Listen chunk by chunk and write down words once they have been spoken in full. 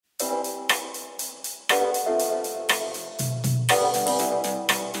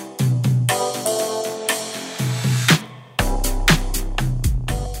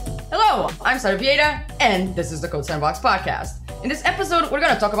I'm Sarvieta, and this is the Code Sandbox podcast. In this episode, we're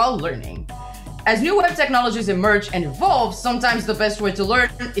going to talk about learning. As new web technologies emerge and evolve, sometimes the best way to learn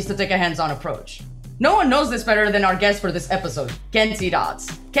is to take a hands-on approach. No one knows this better than our guest for this episode, Kent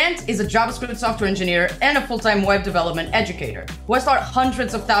Dodds. Kent is a JavaScript software engineer and a full-time web development educator who has taught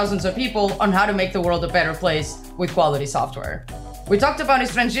hundreds of thousands of people on how to make the world a better place with quality software. We talked about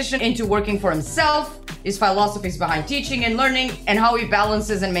his transition into working for himself, his philosophies behind teaching and learning, and how he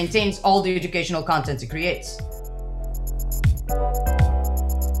balances and maintains all the educational content he creates.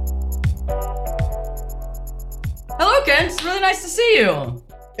 Hello, Kent. It's really nice to see you.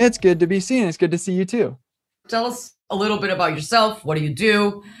 It's good to be seen. It's good to see you too. Tell us a little bit about yourself. What do you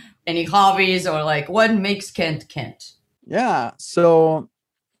do? Any hobbies or what makes Kent Kent? Yeah. So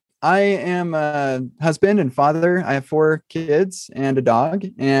I am a husband and father. I have 4 kids and a dog,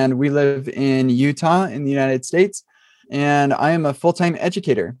 and we live in Utah in the United States. And I am a full-time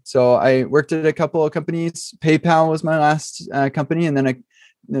educator. So I worked at a couple of companies. PayPal was my last company. And then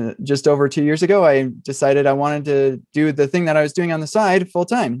just over 2 years ago, I decided I wanted to do the thing that I was doing on the side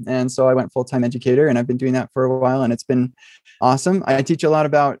full-time. And so I went full-time educator, and I've been doing that for a while, and it's been awesome. I teach a lot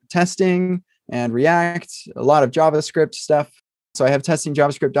about testing and React, a lot of JavaScript stuff. So I have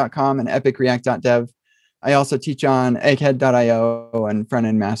testingjavascript.com and epicreact.dev. I also teach on egghead.io and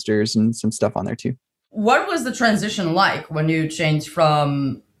front-end masters and some stuff on there too. What was the transition like when you changed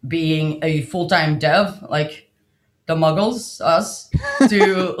from being a full-time dev, like the muggles, us,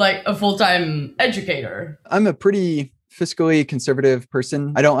 to a full-time educator? I'm a pretty fiscally conservative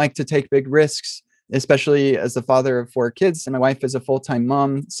person. I don't like to take big risks, especially as the father of 4 kids, and my wife is a full-time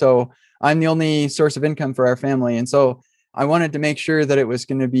mom. So I'm the only source of income for our family. And so I wanted to make sure that it was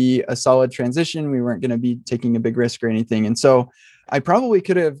going to be a solid transition. We weren't going to be taking a big risk or anything. And so I probably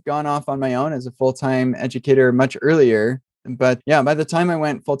could have gone off on my own as a full-time educator much earlier. But yeah, by the time I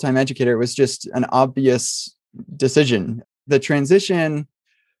went full-time educator, it was just an obvious decision. The transition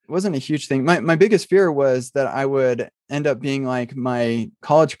wasn't a huge thing. My biggest fear was that I would end up being like my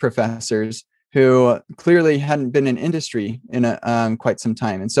college professors who clearly hadn't been in industry in quite some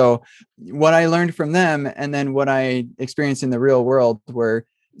time. And so what I learned from them and then what I experienced in the real world were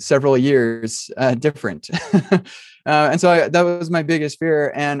several years different. And so that was my biggest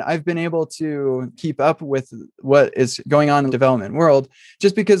fear. And I've been able to keep up with what is going on in the development world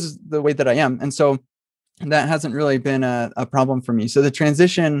just because of the way that I am. And so that hasn't really been a problem for me. So the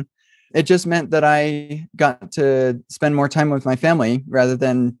transition, it just meant that I got to spend more time with my family rather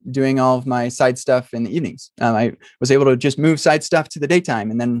than doing all of my side stuff in the evenings. I was able to just move side stuff to the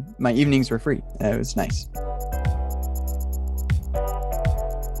daytime, and then my evenings were free. It was nice.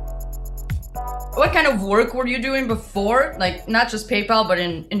 What kind of work were you doing before? Not just PayPal, but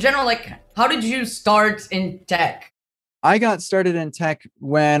in general, how did you start in tech? I got started in tech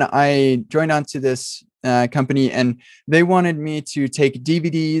when I joined onto this company, and they wanted me to take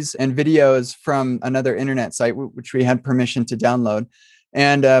DVDs and videos from another internet site, which we had permission to download,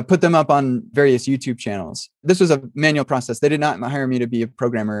 and put them up on various YouTube channels. This was a manual process. They did not hire me to be a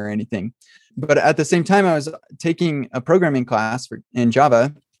programmer or anything. But at the same time, I was taking a programming class in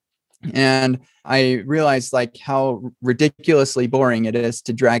Java, and I realized how ridiculously boring it is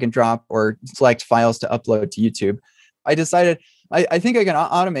to drag and drop or select files to upload to YouTube. I decided I think I can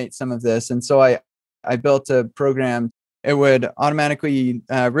automate some of this. And so I built a program. It would automatically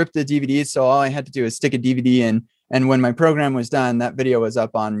rip the DVDs. So all I had to do is stick a DVD in. And when my program was done, that video was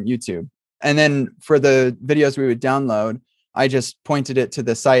up on YouTube. And then for the videos we would download, I just pointed it to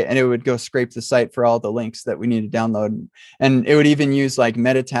the site, and it would go scrape the site for all the links that we need to download. And it would even use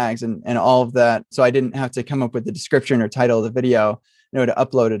meta tags and all of that. So I didn't have to come up with the description or title of the video, to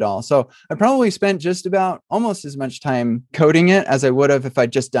upload it all. So I probably spent just about almost as much time coding it as I would have if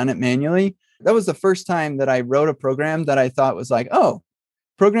I'd just done it manually. That was the first time that I wrote a program that I thought was oh,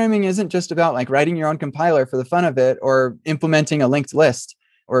 programming isn't just about writing your own compiler for the fun of it or implementing a linked list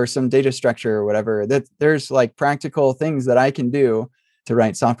or some data structure or whatever. That there's practical things that I can do to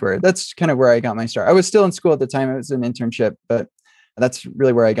write software. That's kind of where I got my start. I was still in school at the time. It was an internship, but that's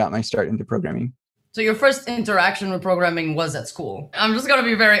really where I got my start into programming. So your first interaction with programming was at school. I'm just going to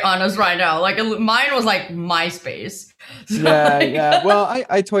be very honest right now. Mine was MySpace. So yeah. Well,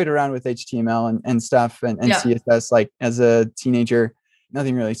 I toyed around with HTML and stuff and CSS as a teenager.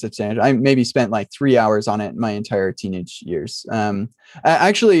 Nothing really substantial. I maybe spent 3 hours on it my entire teenage years.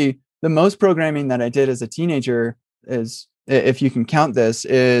 Actually, the most programming that I did as a teenager is, if you can count this,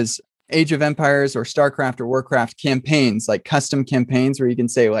 is Age of Empires or StarCraft or Warcraft campaigns, custom campaigns where you can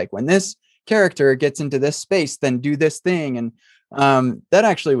say when this character gets into this space, then do this thing. And that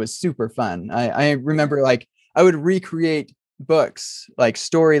actually was super fun. I remember I would recreate books, like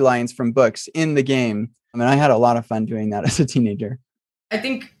storylines from books in the game. I mean, I had a lot of fun doing that as a teenager. I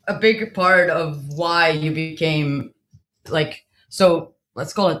think a big part of why you became so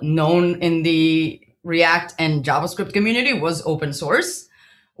let's call it known in the React and JavaScript community was open source.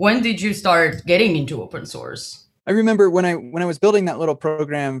 When did you start getting into open source? I remember when I was building that little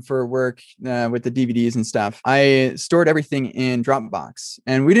program for work with the DVDs and stuff, I stored everything in Dropbox,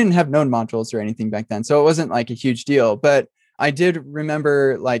 and we didn't have node modules or anything back then. So it wasn't like a huge deal, but I did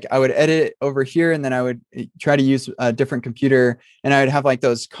remember like I would edit over here and then I would try to use a different computer, and I would have like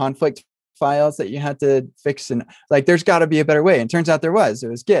those conflict files that you had to fix, and like there's got to be a better way. And turns out it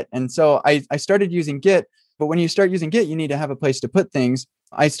was Git. And so I started using Git, but when you start using Git, you need to have a place to put things.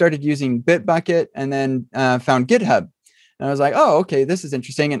 I started using Bitbucket and then found GitHub. And I was like, oh, okay, this is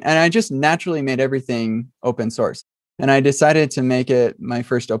interesting. And I just naturally made everything open source. And I decided to make it my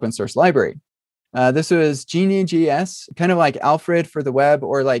first open source library. This was Genie.js, kind of like Alfred for the web,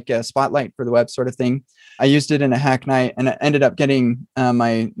 or like Spotlight for the web sort of thing. I used it in a hack night, and I ended up getting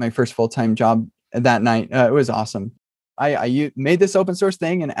my first full-time job that night. It was awesome. I made this open source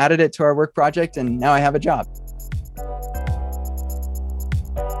thing and added it to our work project, and now I have a job.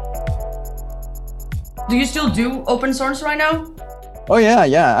 Do you still do open source right now? Oh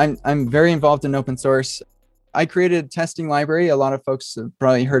yeah. I'm very involved in open source. I created a testing library. A lot of folks have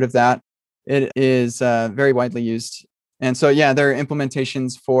probably heard of that. It is very widely used. And so, yeah, there are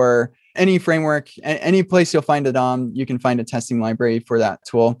implementations for any framework, any place you'll find a DOM, you can find a testing library for that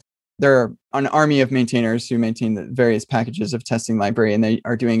tool. There are an army of maintainers who maintain the various packages of testing library, and they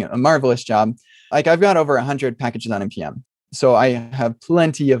are doing a marvelous job. Like I've got over 100 packages on NPM. So I have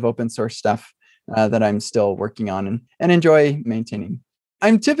plenty of open source stuff that I'm still working on and enjoy maintaining.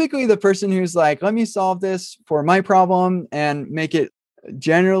 I'm typically the person who's like, let me solve this for my problem and make it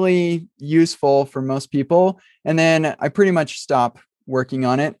generally useful for most people. And then I pretty much stop working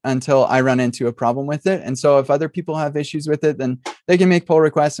on it until I run into a problem with it. And so if other people have issues with it, then they can make pull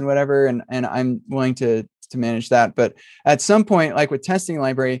requests and whatever. And I'm willing to manage that. But at some point, like with testing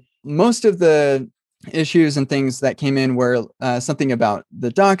library, most of the issues and things that came in were something about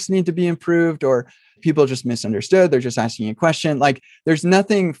the docs need to be improved, or people just misunderstood. They're just asking a question. Like there's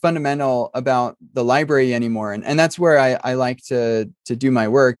nothing fundamental about the library anymore. And that's where I like to do my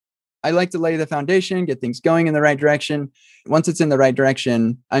work. I like to lay the foundation, get things going in the right direction. Once it's in the right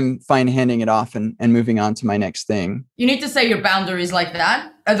direction, I'm fine handing it off and moving on to my next thing. You need to set your boundaries like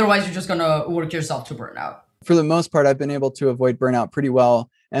that. Otherwise, you're just going to work yourself to burnout. For the most part, I've been able to avoid burnout pretty well.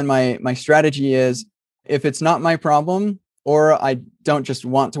 And my strategy is, if it's not my problem, or I don't just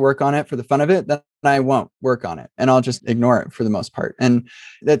want to work on it for the fun of it, then I won't work on it and I'll just ignore it for the most part. And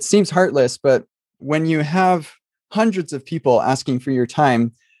that seems heartless, but when you have hundreds of people asking for your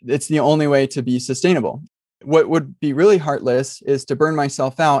time, it's the only way to be sustainable. What would be really heartless is to burn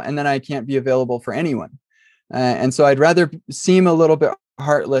myself out and then I can't be available for anyone. And so I'd rather seem a little bit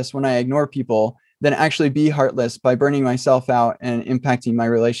heartless when I ignore people than actually be heartless by burning myself out and impacting my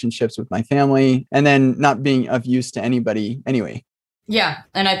relationships with my family and then not being of use to anybody anyway. Yeah,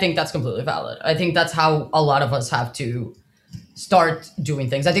 and I think that's completely valid. I think that's how a lot of us have to start doing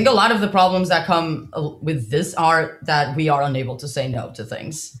things. I think a lot of the problems that come with this are that we are unable to say no to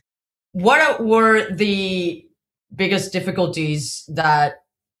things. What were the biggest difficulties that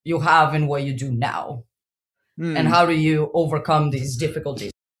you have in what you do now? And how do you overcome these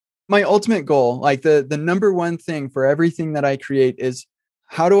difficulties? My ultimate goal, like the number one thing for everything that I create, is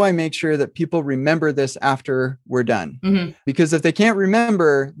how do I make sure that people remember this after we're done? Mm-hmm. Because if they can't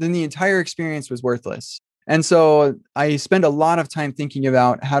remember, then the entire experience was worthless. And so I spend a lot of time thinking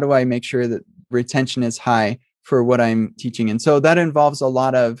about how do I make sure that retention is high for what I'm teaching. And so that involves a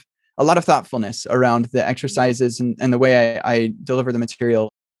lot of thoughtfulness around the exercises and the way I deliver the material.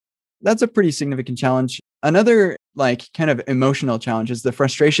 That's a pretty significant challenge. Another like kind of emotional challenge is the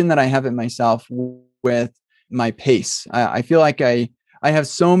frustration that I have in myself with my pace. I feel like I have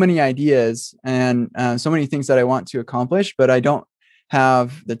so many ideas and so many things that I want to accomplish, but I don't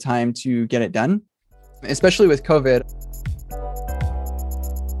have the time to get it done, especially with COVID.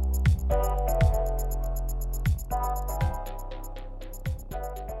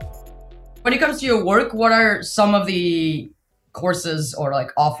 When it comes to your work, what are some of the courses or like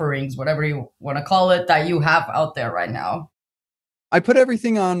offerings, whatever you want to call it, that you have out there right now? I put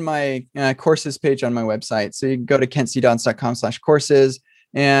everything on my courses page on my website. So you can go to kentcdodds.com/courses.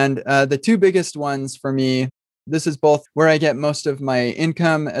 And the two biggest ones for me, this is both where I get most of my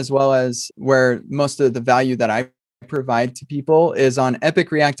income as well as where most of the value that I provide to people, is on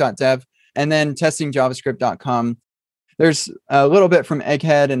epicreact.dev and then testingjavascript.com. There's a little bit from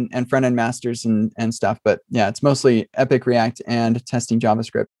Egghead and front-end masters and stuff, but yeah, it's mostly Epic React and testing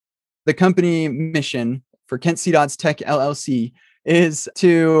JavaScript. The company mission for Kent C. Dodds Tech LLC is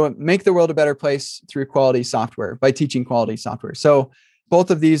to make the world a better place through quality software by teaching quality software. So both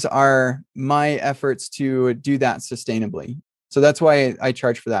of these are my efforts to do that sustainably. So that's why I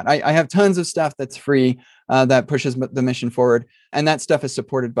charge for that. I have tons of stuff that's free that pushes the mission forward, and that stuff is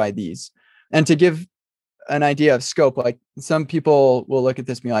supported by these. And to give an idea of scope, like some people will look at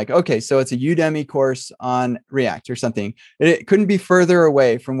this and be like, okay, so it's a Udemy course on React or something. It couldn't be further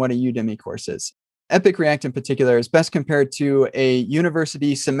away from what a Udemy course is. Epic React in particular is best compared to a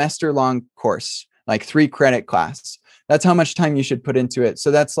university semester-long course, like 3-credit class. That's how much time you should put into it. So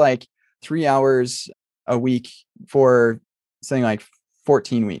that's like 3 hours a week for something like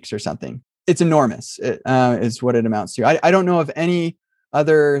 14 weeks or something. It's enormous, is what it amounts to. I don't know of any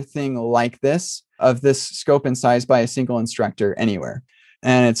other thing like this, of this scope and size by a single instructor anywhere.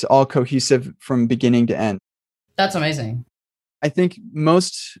 And it's all cohesive from beginning to end. That's amazing. I think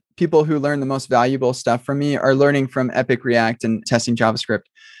most people who learn the most valuable stuff from me are learning from Epic React and testing JavaScript.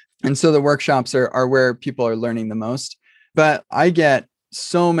 And so the workshops are where people are learning the most. But I get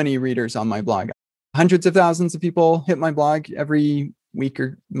so many readers on my blog. Hundreds of thousands of people hit my blog every week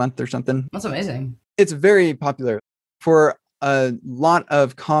or month or something. That's amazing. It's very popular. For a lot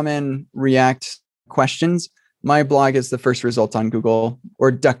of common React questions, my blog is the first result on Google,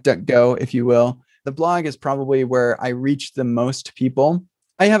 or DuckDuckGo, if you will. The blog is probably where I reach the most people.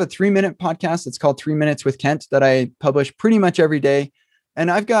 I have a 3-minute podcast. It's called 3 Minutes with Kent that I publish pretty much every day.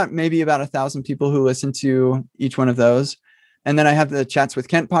 And I've got maybe about 1,000 people who listen to each one of those. And then I have the Chats with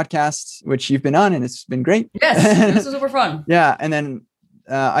Kent podcasts, which you've been on, and it's been great. Yes, this is super fun. Yeah. And then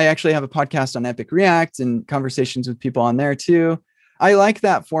I actually have a podcast on Epic React and conversations with people on there too. I like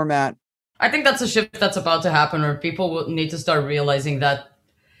that format. I think that's a shift that's about to happen, where people will need to start realizing that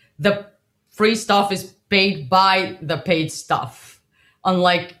the free stuff is paid by the paid stuff.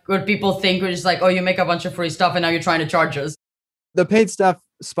 Unlike what people think, which is like, oh, you make a bunch of free stuff and now you're trying to charge us. The paid stuff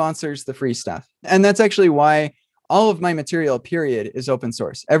sponsors the free stuff. And that's actually why all of my material, period, is open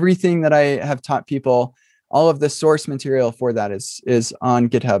source. Everything that I have taught people, all of the source material for that is on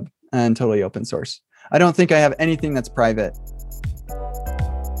GitHub and totally open source. I don't think I have anything that's private.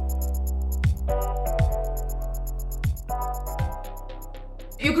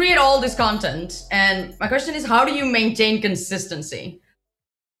 You create all this content, and my question is, how do you maintain consistency?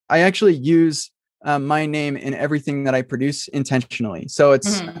 I actually use my name in everything that I produce intentionally. So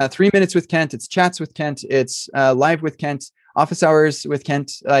it's 3 Minutes with Kent, it's Chats with Kent, it's Live with Kent, Office Hours with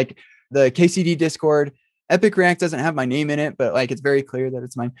Kent, like the KCD Discord. Epic React doesn't have my name in it, but like it's very clear that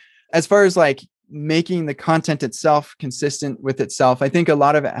it's mine. As far as like making the content itself consistent with itself, I think a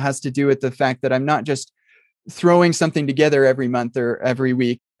lot of it has to do with the fact that I'm not just throwing something together every month or every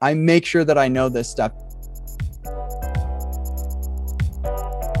week. I make sure that I know this stuff.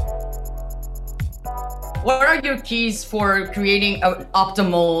 What are your keys for creating an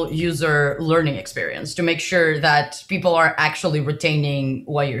optimal user learning experience to make sure that people are actually retaining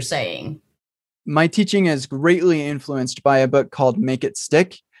what you're saying? My teaching is greatly influenced by a book called Make It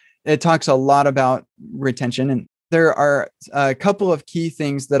Stick. It talks a lot about retention, and there are a couple of key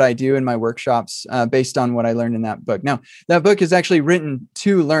things that I do in my workshops based on what I learned in that book. Now, that book is actually written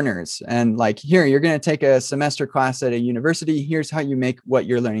to learners, and like, here, you're going to take a semester class at a university. Here's how you make what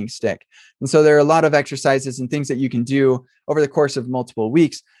you're learning stick. And so there are a lot of exercises and things that you can do over the course of multiple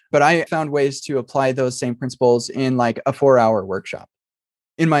weeks. But I found ways to apply those same principles in like a 4-hour workshop.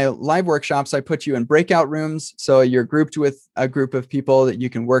 In my live workshops, I put you in breakout rooms. So you're grouped with a group of people that you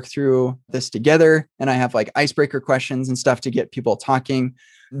can work through this together. And I have like icebreaker questions and stuff to get people talking.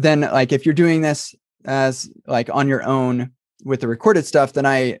 Then like if you're doing this as like on your own with the recorded stuff, then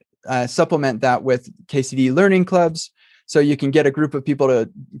I supplement that with KCD learning clubs. So you can get a group of people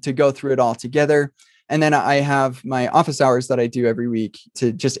to go through it all together. And then I have my office hours that I do every week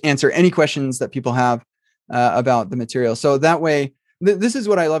to just answer any questions that people have about the material. So that way, this is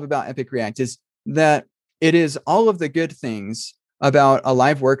what I love about Epic React, is that it is all of the good things about a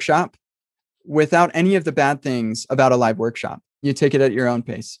live workshop without any of the bad things about a live workshop. You take it at your own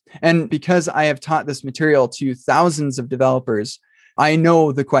pace. And because I have taught this material to thousands of developers, I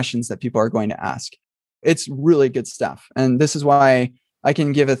know the questions that people are going to ask. It's really good stuff. And this is why I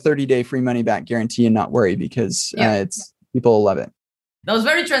can give a 30-day free money back guarantee and not worry, because people love it. That was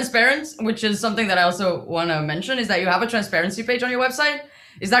very transparent, which is something that I also want to mention, is that you have a transparency page on your website.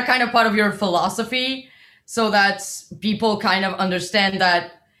 Is that kind of part of your philosophy, so that people kind of understand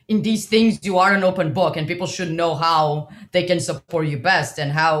that in these things you are an open book and people should know how they can support you best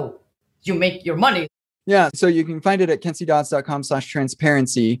and how you make your money? Yeah, so you can find it at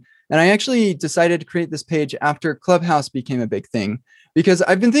kensiedodds.com/transparency. And I actually decided to create this page after Clubhouse became a big thing, because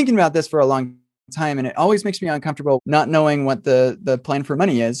I've been thinking about this for a long time, and it always makes me uncomfortable not knowing what the plan for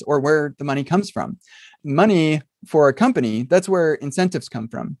money is or where the money comes from. Money for a company, that's where incentives come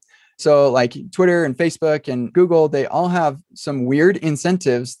from. So like Twitter and Facebook and Google, they all have some weird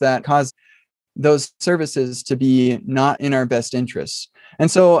incentives that cause those services to be not in our best interests.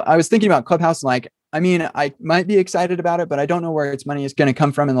 And so I was thinking about Clubhouse, like, I mean, I might be excited about it, but I don't know where its money is going to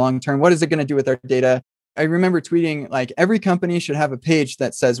come from in the long term. What is it going to do with our data? I remember tweeting, like, every company should have a page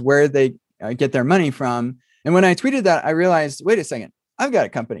that says where they get their money from. And when I tweeted that, I realized, wait a second, I've got a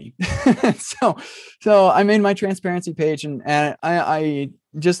company. so I made my transparency page, and I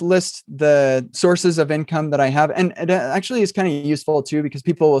just list the sources of income that I have. And it actually is kind of useful too, because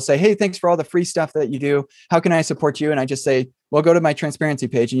people will say, hey, thanks for all the free stuff that you do. How can I support you? And I just say, well, go to my transparency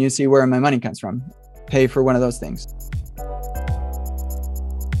page and you see where my money comes from. Pay for one of those things.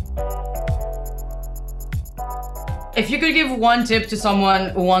 If you could give one tip to someone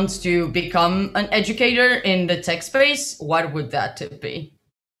who wants to become an educator in the tech space, what would that tip be?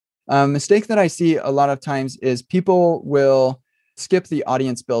 A mistake that I see a lot of times is people will skip the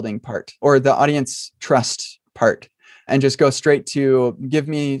audience building part or the audience trust part and just go straight to give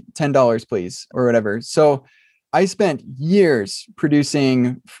me $10, please, or whatever. So I spent years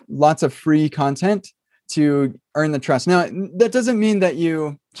producing lots of free content to earn the trust. Now, that doesn't mean that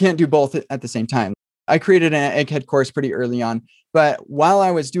you can't do both at the same time. I created an Egghead course pretty early on, but while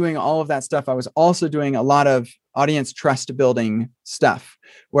I was doing all of that stuff, I was also doing a lot of audience trust building stuff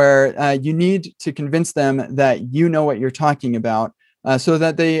where you need to convince them that you know what you're talking about so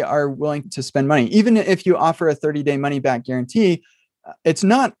that they are willing to spend money. Even if you offer a 30-day money back guarantee,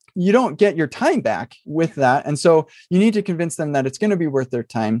 you don't get your time back with that. And so you need to convince them that it's going to be worth their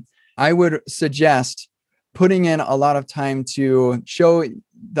time. I would suggest putting in a lot of time to show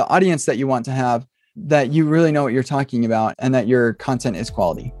the audience that you want to have that you really know what you're talking about and that your content is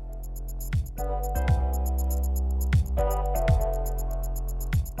quality.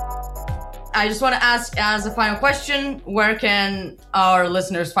 I just want to ask as a final question, where can our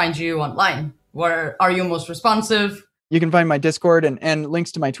listeners find you online? Where are you most responsive? You can find my Discord and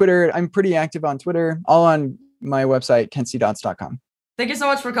links to my Twitter. I'm pretty active on Twitter, all on my website, kensiedodds.com. Thank you so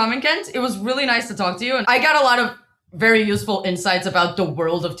much for coming, Kent. It was really nice to talk to you. And I got a lot of very useful insights about the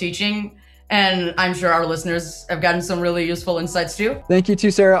world of teaching. And I'm sure our listeners have gotten some really useful insights too. Thank you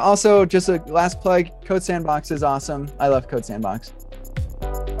too, Sarah. Also, just a last plug, Code Sandbox is awesome. I love Code Sandbox.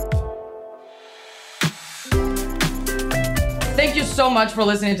 Thank you so much for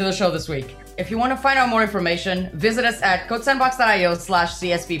listening to the show this week. If you want to find out more information, visit us at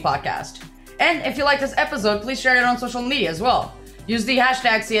codesandbox.io/CSP podcast. And if you like this episode, please share it on social media as well. Use the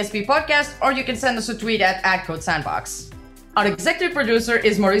hashtag CSP podcast, or you can send us a tweet at @codesandbox. Our executive producer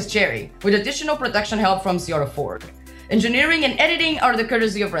is Maurice Cherry, with additional production help from Ciara Ford. Engineering and editing are the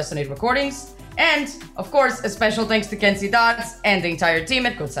courtesy of Resonate Recordings. And, of course, a special thanks to Kensie Dodds and the entire team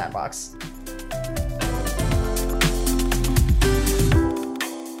at Code Sandbox.